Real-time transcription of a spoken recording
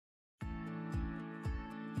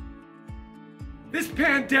This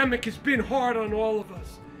pandemic has been hard on all of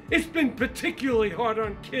us. It's been particularly hard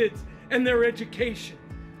on kids and their education.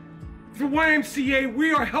 For YMCA,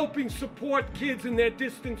 we are helping support kids in their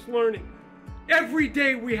distance learning. Every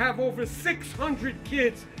day we have over 600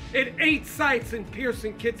 kids at 8 sites in Pierce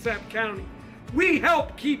and Kitsap County. We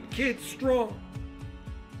help keep kids strong.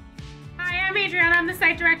 Hi, I'm Adriana. I'm the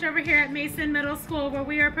site director over here at Mason Middle School, where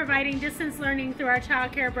we are providing distance learning through our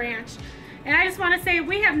child care branch. And I just want to say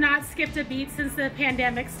we have not skipped a beat since the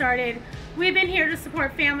pandemic started. We've been here to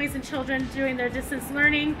support families and children doing their distance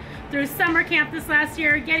learning through summer camp this last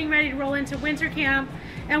year, getting ready to roll into winter camp.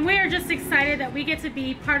 And we are just excited that we get to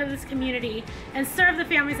be part of this community and serve the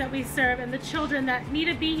families that we serve and the children that need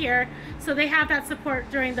to be here so they have that support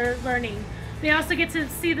during their learning. They also get to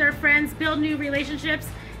see their friends, build new relationships,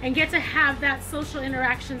 and get to have that social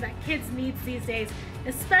interaction that kids need these days,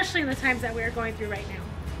 especially in the times that we are going through right now.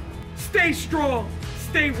 Stay strong,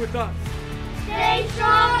 stay with us. Stay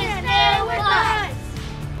strong and stay with us.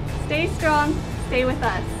 Stay strong, stay with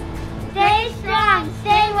us. Stay strong,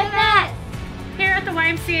 stay with us. Here at the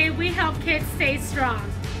YMCA, we help kids stay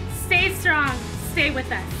strong. Stay strong, stay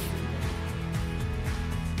with us.